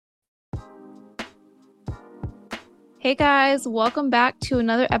Hey guys, welcome back to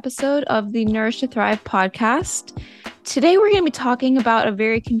another episode of the Nourish to Thrive podcast. Today we're going to be talking about a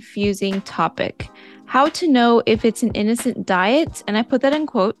very confusing topic: how to know if it's an innocent diet, and I put that in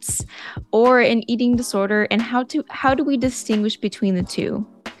quotes, or an eating disorder, and how do we distinguish between the two?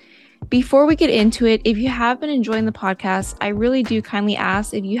 Before we get into it, if you have been enjoying the podcast, I really do kindly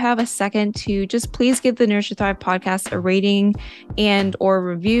ask if you have a second to just please give the Nourish to Thrive podcast a rating and or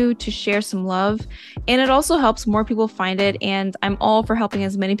review to share some love. And it also helps more people find it. And I'm all for helping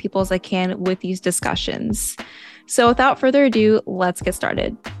as many people as I can with these discussions. So without further ado, let's get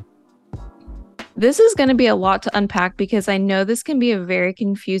started. This is going to be a lot to unpack because I know this can be a very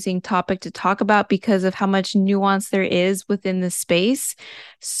confusing topic to talk about because of how much nuance there is within the space.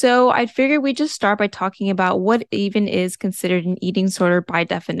 So I figured we just start by talking about what even is considered an eating disorder by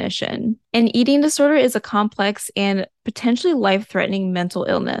definition. An eating disorder is a complex and potentially life-threatening mental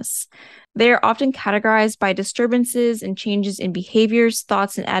illness. They are often categorized by disturbances and changes in behaviors,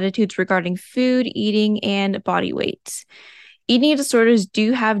 thoughts, and attitudes regarding food, eating, and body weight. Eating disorders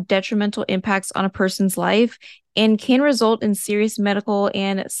do have detrimental impacts on a person's life and can result in serious medical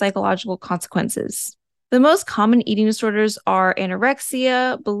and psychological consequences. The most common eating disorders are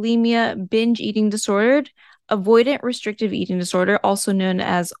anorexia, bulimia, binge eating disorder, avoidant restrictive eating disorder, also known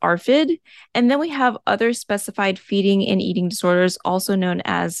as ARFID, and then we have other specified feeding and eating disorders, also known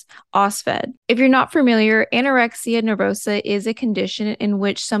as OSFED. If you're not familiar, anorexia nervosa is a condition in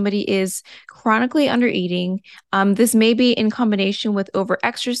which somebody is chronically undereating. This may be in combination with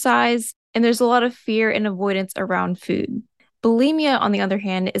overexercise, and there's a lot of fear and avoidance around food. Bulimia, on the other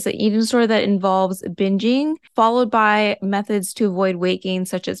hand, is an eating disorder that involves binging, followed by methods to avoid weight gain,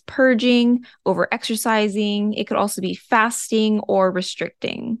 such as purging, overexercising. It could also be fasting or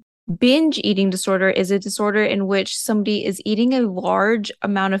restricting. Binge eating disorder is a disorder in which somebody is eating a large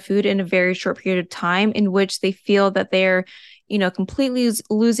amount of food in a very short period of time, in which they feel that they're completely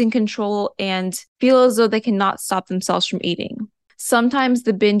losing control and feel as though they cannot stop themselves from eating. Sometimes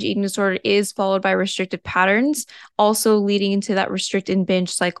the binge eating disorder is followed by restrictive patterns, also leading into that restrict and binge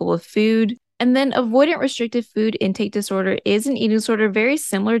cycle of food. And then avoidant restrictive food intake disorder is an eating disorder very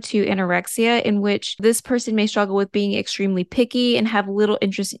similar to anorexia, in which this person may struggle with being extremely picky and have little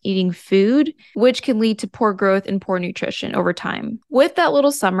interest in eating food, which can lead to poor growth and poor nutrition over time. With that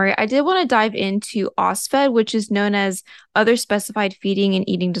little summary, I did want to dive into OSFED, which is known as other specified feeding and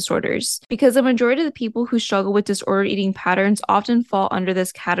eating disorders, because the majority of the people who struggle with disordered eating patterns often fall under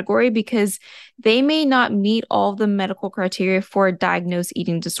this category because they may not meet all of the medical criteria for a diagnosed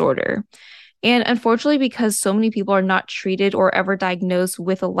eating disorder. And unfortunately, because so many people are not treated or ever diagnosed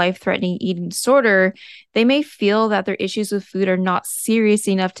with a life-threatening eating disorder, they may feel that their issues with food are not serious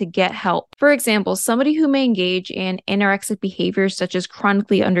enough to get help. For example, somebody who may engage in anorexic behaviors such as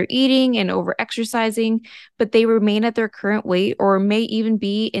chronically undereating and overexercising, but they remain at their current weight or may even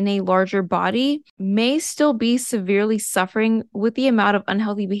be in a larger body, may still be severely suffering with the amount of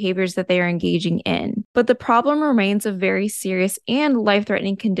unhealthy behaviors that they are engaging in. But the problem remains a very serious and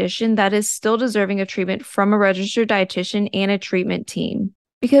life-threatening condition that is still deserving of treatment from a registered dietitian and a treatment team.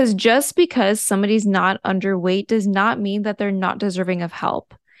 Because just because somebody's not underweight does not mean that they're not deserving of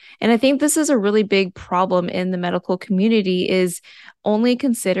help. And I think this is a really big problem in the medical community, is only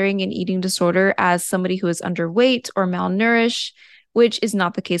considering an eating disorder as somebody who is underweight or malnourished, which is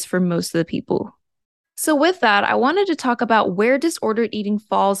not the case for most of the people. So with that, I wanted to talk about where disordered eating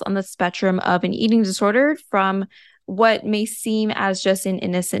falls on the spectrum of an eating disorder from what may seem as just an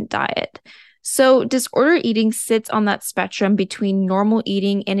innocent diet. So disordered eating sits on that spectrum between normal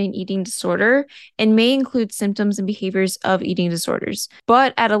eating and an eating disorder, and may include symptoms and behaviors of eating disorders,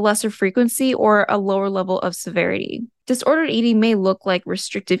 but at a lesser frequency or a lower level of severity. Disordered eating may look like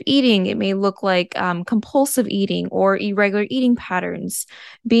restrictive eating. It may look like compulsive eating or irregular eating patterns,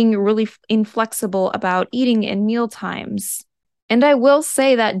 being really inflexible about eating and meal times. And I will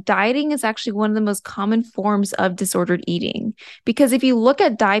say that dieting is actually one of the most common forms of disordered eating, because if you look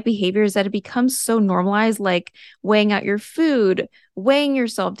at diet behaviors that have become so normalized, like weighing out your food, weighing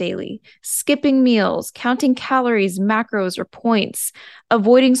yourself daily, skipping meals, counting calories, macros, or points,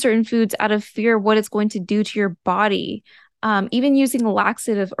 avoiding certain foods out of fear of what it's going to do to your body, even using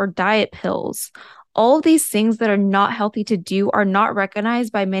laxative or diet pills. All of these things that are not healthy to do are not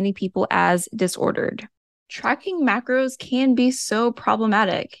recognized by many people as disordered. Tracking macros can be so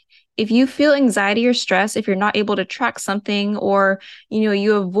problematic. If you feel anxiety or stress, if you're not able to track something, or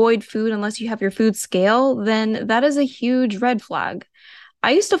you avoid food unless you have your food scale, then that is a huge red flag.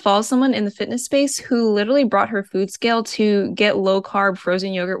 I used to follow someone in the fitness space who literally brought her food scale to get low carb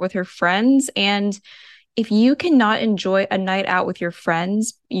frozen yogurt with her friends, and If you cannot enjoy a night out with your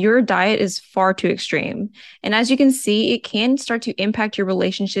friends, your diet is far too extreme. And as you can see, it can start to impact your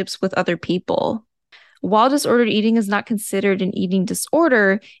relationships with other people. While disordered eating is not considered an eating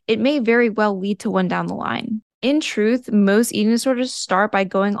disorder, it may very well lead to one down the line. In truth, most eating disorders start by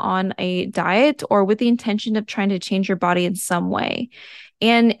going on a diet or with the intention of trying to change your body in some way.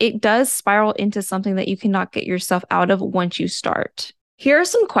 And it does spiral into something that you cannot get yourself out of once you start. Here are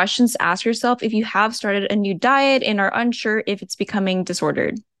some questions to ask yourself if you have started a new diet and are unsure if it's becoming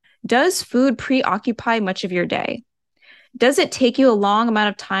disordered. Does food preoccupy much of your day? Does it take you a long amount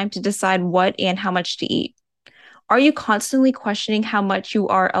of time to decide what and how much to eat? Are you constantly questioning how much you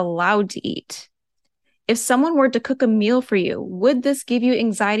are allowed to eat? If someone were to cook a meal for you, would this give you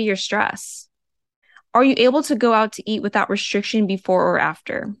anxiety or stress? Are you able to go out to eat without restriction before or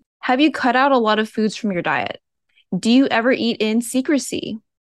after? Have you cut out a lot of foods from your diet? Do you ever eat in secrecy?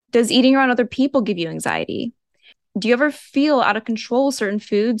 Does eating around other people give you anxiety? Do you ever feel out of control with certain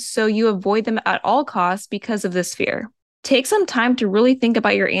foods so you avoid them at all costs because of this fear? Take some time to really think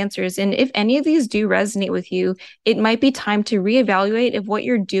about your answers, and if any of these do resonate with you, it might be time to reevaluate if what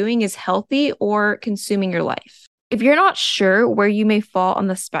you're doing is healthy or consuming your life. If you're not sure where you may fall on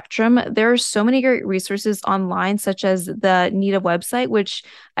the spectrum, there are so many great resources online, such as the NEDA website, which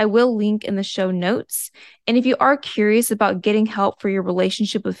I will link in the show notes. And if you are curious about getting help for your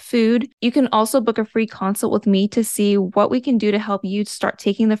relationship with food, you can also book a free consult with me to see what we can do to help you start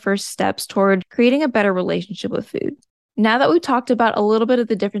taking the first steps toward creating a better relationship with food. Now that we've talked about a little bit of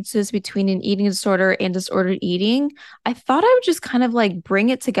the differences between an eating disorder and disordered eating, I thought I would just kind of bring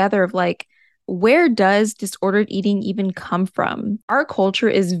it together of where does disordered eating even come from? Our culture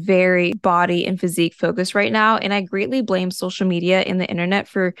is very body and physique focused right now, and I greatly blame social media and the internet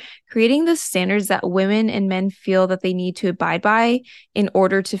for creating the standards that women and men feel that they need to abide by in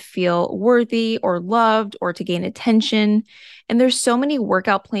order to feel worthy or loved or to gain attention. And there's so many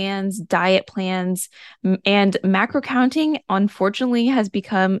workout plans, diet plans, and macro counting, unfortunately, has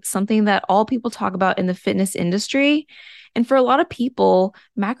become something that all people talk about in the fitness industry. And for a lot of people,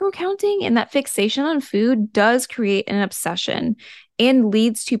 macro counting and that fixation on food does create an obsession and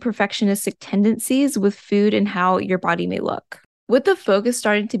leads to perfectionistic tendencies with food and how your body may look. With the focus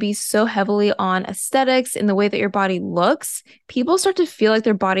starting to be so heavily on aesthetics and the way that your body looks, people start to feel like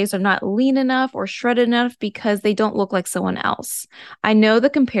their bodies are not lean enough or shredded enough because they don't look like someone else. I know the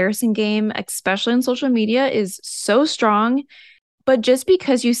comparison game, especially on social media, is so strong, but just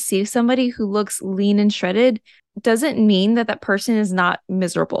because you see somebody who looks lean and shredded doesn't mean that that person is not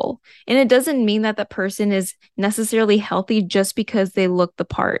miserable. And it doesn't mean that that person is necessarily healthy just because they look the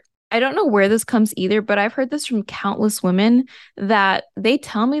part. I don't know where this comes either, but I've heard this from countless women that they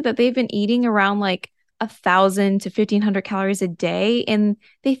tell me that they've been eating around 1,000 to 1,500 calories a day, and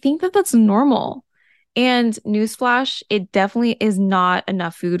they think that that's normal. And newsflash, it definitely is not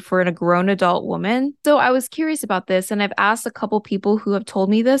enough food for a grown adult woman. So I was curious about this, and I've asked a couple people who have told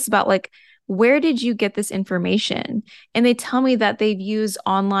me this about where did you get this information? And they tell me that they've used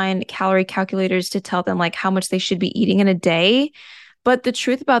online calorie calculators to tell them how much they should be eating in a day. But the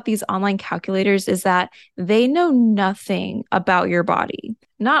truth about these online calculators is that they know nothing about your body.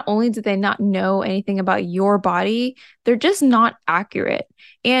 Not only do they not know anything about your body, they're just not accurate.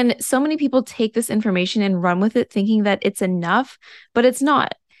 And so many people take this information and run with it thinking that it's enough, but it's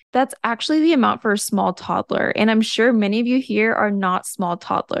not. That's actually the amount for a small toddler. And I'm sure many of you here are not small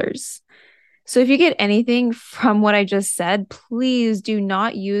toddlers. So if you get anything from what I just said, please do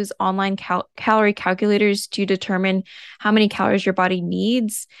not use online calorie calculators to determine how many calories your body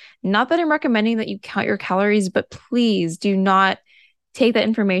needs. Not that I'm recommending that you count your calories, but please do not take that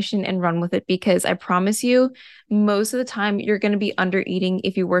information and run with it, because I promise you, most of the time you're going to be under eating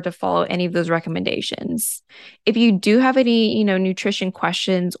if you were to follow any of those recommendations. If you do have any, nutrition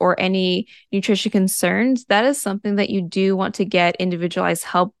questions or any nutrition concerns, that is something that you do want to get individualized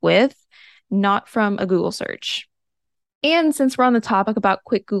help with, not from a Google search. And since we're on the topic about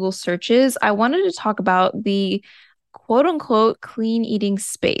quick Google searches, I wanted to talk about the quote unquote clean eating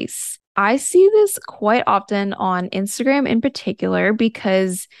space. I see this quite often on Instagram in particular,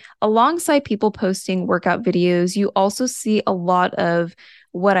 because alongside people posting workout videos, you also see a lot of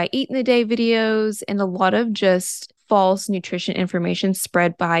what I eat in the day videos and a lot of just false nutrition information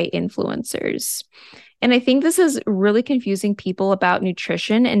spread by influencers. And I think this is really confusing people about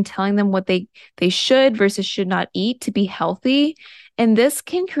nutrition and telling them what they should versus should not eat to be healthy. And this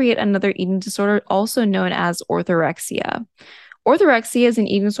can create another eating disorder, also known as orthorexia. Orthorexia is an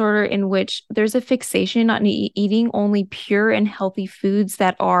eating disorder in which there's a fixation on eating only pure and healthy foods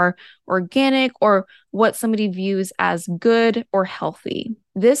that are organic or what somebody views as good or healthy.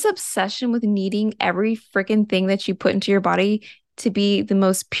 This obsession with needing every freaking thing that you put into your body to be the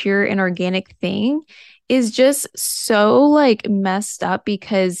most pure and organic thing is just so like messed up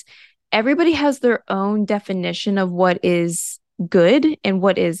because everybody has their own definition of what is good and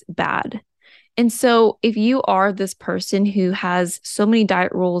what is bad. And so, if you are this person who has so many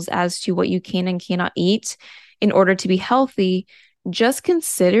diet rules as to what you can and cannot eat in order to be healthy, just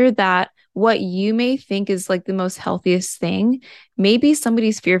consider that what you may think is like the most healthiest thing may be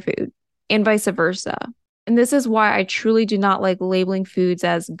somebody's fear food and vice versa. And this is why I truly do not like labeling foods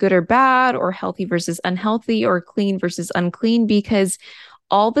as good or bad or healthy versus unhealthy or clean versus unclean, because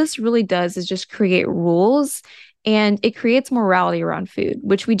all this really does is just create rules and it creates morality around food,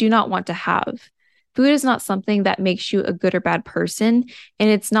 which we do not want to have. Food is not something that makes you a good or bad person, and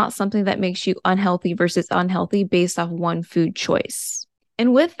it's not something that makes you unhealthy versus unhealthy based off one food choice.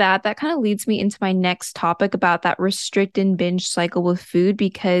 And with that, that kind of leads me into my next topic about that restrict and binge cycle with food,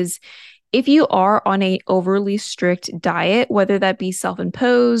 because if you are on a overly strict diet, whether that be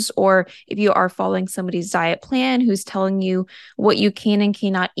self-imposed or if you are following somebody's diet plan who's telling you what you can and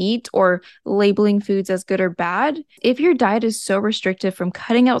cannot eat or labeling foods as good or bad, if your diet is so restrictive from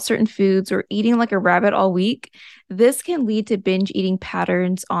cutting out certain foods or eating like a rabbit all week, this can lead to binge eating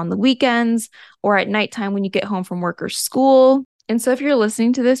patterns on the weekends or at nighttime when you get home from work or school. And so if you're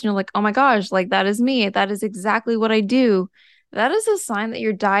listening to this and you're like, oh my gosh, like that is me, that is exactly what I do, that is a sign that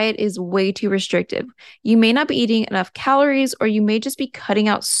your diet is way too restrictive. You may not be eating enough calories, or you may just be cutting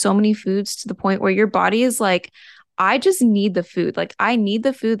out so many foods to the point where your body is like, I just need the food. Like, I need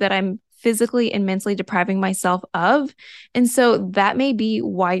the food that I'm physically and mentally depriving myself of. And so that may be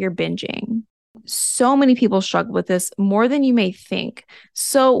why you're binging. So many people struggle with this more than you may think.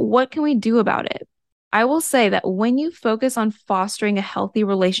 So, what can we do about it? I will say that when you focus on fostering a healthy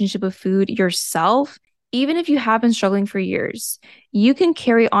relationship with food yourself, even if you have been struggling for years, you can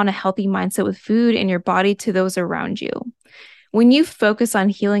carry on a healthy mindset with food and your body to those around you. When you focus on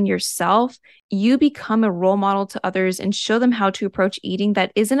healing yourself, you become a role model to others and show them how to approach eating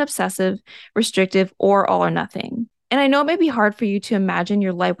that isn't obsessive, restrictive, or all or nothing. And I know it may be hard for you to imagine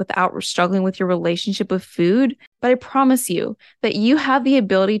your life without struggling with your relationship with food, but I promise you that you have the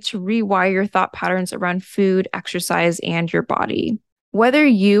ability to rewire your thought patterns around food, exercise, and your body. Whether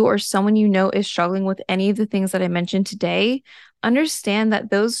you or someone you know is struggling with any of the things that I mentioned today, understand that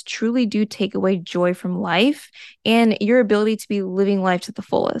those truly do take away joy from life and your ability to be living life to the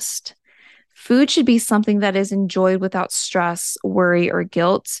fullest. Food should be something that is enjoyed without stress, worry, or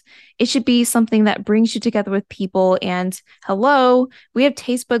guilt. It should be something that brings you together with people. And hello, we have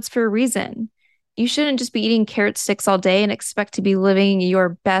taste buds for a reason. You shouldn't just be eating carrot sticks all day and expect to be living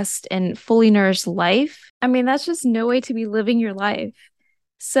your best and fully nourished life. I mean, that's just no way to be living your life.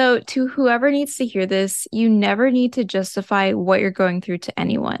 So, to whoever needs to hear this, you never need to justify what you're going through to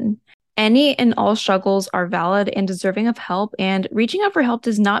anyone. Any and all struggles are valid and deserving of help, and reaching out for help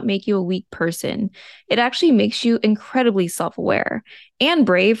does not make you a weak person. It actually makes you incredibly self-aware and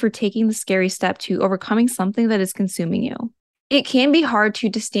brave for taking the scary step to overcoming something that is consuming you. It can be hard to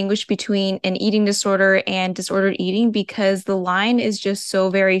distinguish between an eating disorder and disordered eating because the line is just so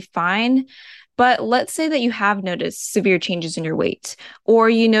very fine. But let's say that you have noticed severe changes in your weight, or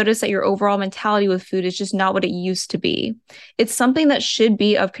you notice that your overall mentality with food is just not what it used to be. It's something that should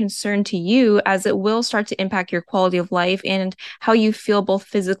be of concern to you, as it will start to impact your quality of life and how you feel both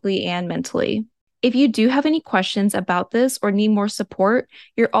physically and mentally. If you do have any questions about this or need more support,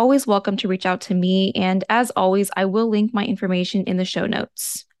 you're always welcome to reach out to me. And as always, I will link my information in the show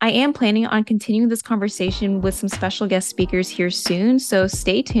notes. I am planning on continuing this conversation with some special guest speakers here soon, so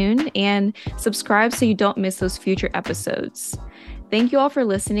stay tuned and subscribe so you don't miss those future episodes. Thank you all for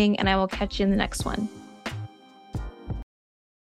listening, and I will catch you in the next one.